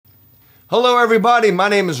Hello everybody, my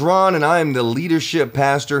name is Ron and I am the leadership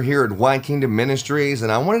pastor here at White Kingdom Ministries, and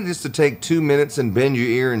I wanted just to take 2 minutes and bend your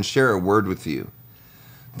ear and share a word with you.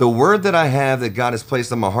 The word that I have that God has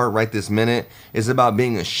placed on my heart right this minute is about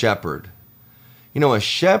being a shepherd. You know, a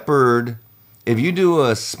shepherd, if you do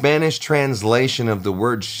a Spanish translation of the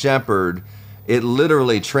word shepherd, it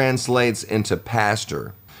literally translates into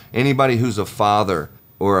pastor. Anybody who's a father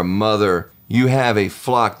or a mother, you have a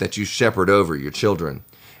flock that you shepherd over, your children.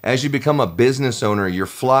 As you become a business owner, your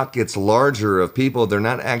flock gets larger of people. They're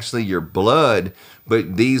not actually your blood,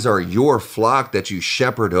 but these are your flock that you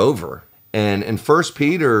shepherd over. And in 1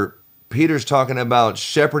 Peter, Peter's talking about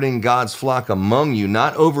shepherding God's flock among you,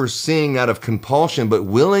 not overseeing out of compulsion, but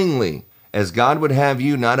willingly, as God would have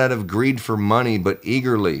you, not out of greed for money, but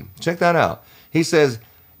eagerly. Check that out. He says,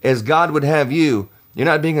 as God would have you, you're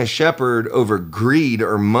not being a shepherd over greed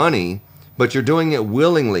or money, but you're doing it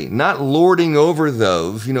willingly, not lording over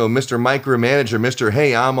those, Mr. Micromanager, Mr.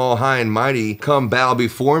 Hey, I'm all high and mighty, come bow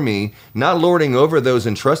before me, not lording over those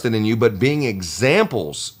entrusted in you, but being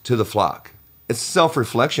examples to the flock. It's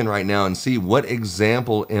self-reflection right now and see what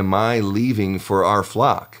example am I leaving for our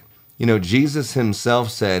flock. Jesus himself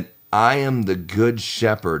said, I am the good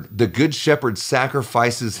shepherd. The good shepherd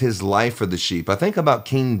sacrifices his life for the sheep. I think about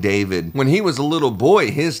King David. When he was a little boy,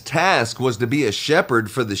 his task was to be a shepherd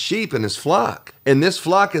for the sheep in his flock. And this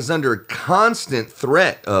flock is under constant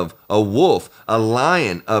threat of a wolf, a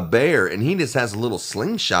lion, a bear, and he just has a little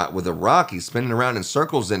slingshot with a rock. He's spinning around in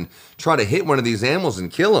circles and try to hit one of these animals and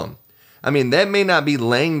kill him. I mean, that may not be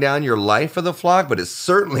laying down your life for the flock, but it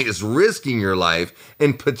certainly is risking your life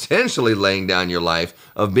and potentially laying down your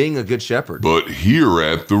life of being a good shepherd. But here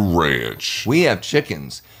at the ranch, we have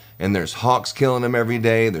chickens, and there's hawks killing them every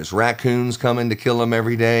day. There's raccoons coming to kill them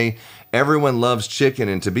every day. Everyone loves chicken,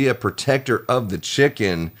 and to be a protector of the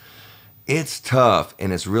chicken, it's tough,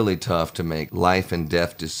 and it's really tough to make life and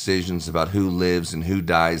death decisions about who lives and who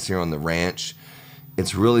dies here on the ranch.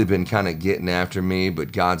 It's really been kind of getting after me,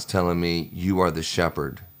 but God's telling me, you are the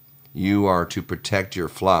shepherd. You are to protect your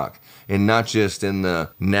flock. And not just in the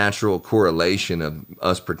natural correlation of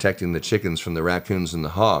us protecting the chickens from the raccoons and the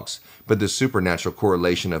hawks, but the supernatural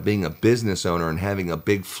correlation of being a business owner and having a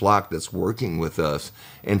big flock that's working with us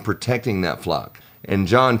and protecting that flock. In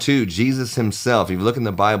John 2, Jesus himself, if you look in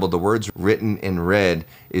the Bible, the words written in red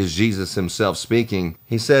is Jesus himself speaking.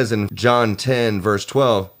 He says in John 10, verse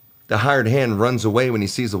 12, the hired hand runs away when he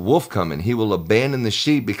sees a wolf coming. He will abandon the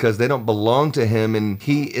sheep because they don't belong to him and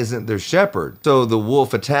he isn't their shepherd. So the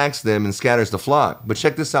wolf attacks them and scatters the flock. But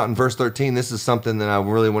check this out in verse 13. This is something that I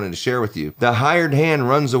really wanted to share with you. The hired hand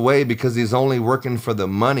runs away because he's only working for the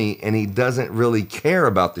money and he doesn't really care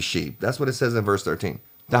about the sheep. That's what it says in verse 13.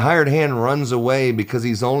 The hired hand runs away because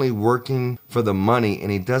he's only working for the money and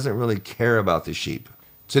he doesn't really care about the sheep.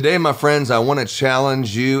 Today, my friends, I want to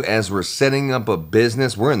challenge you as we're setting up a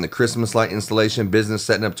business. We're in the Christmas light installation business,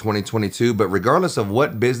 setting up 2022. But regardless of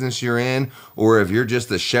what business you're in, or if you're just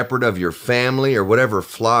the shepherd of your family or whatever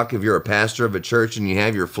flock, if you're a pastor of a church and you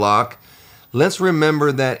have your flock, let's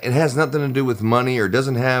remember that it has nothing to do with money or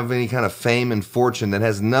doesn't have any kind of fame and fortune. That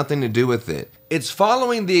has nothing to do with it. It's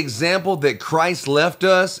following the example that Christ left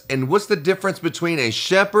us. And what's the difference between a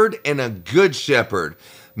shepherd and a good shepherd?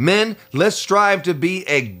 Men, let's strive to be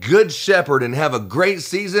a good shepherd and have a great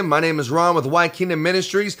season. My name is Ron with White Kingdom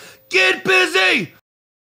Ministries. Get busy!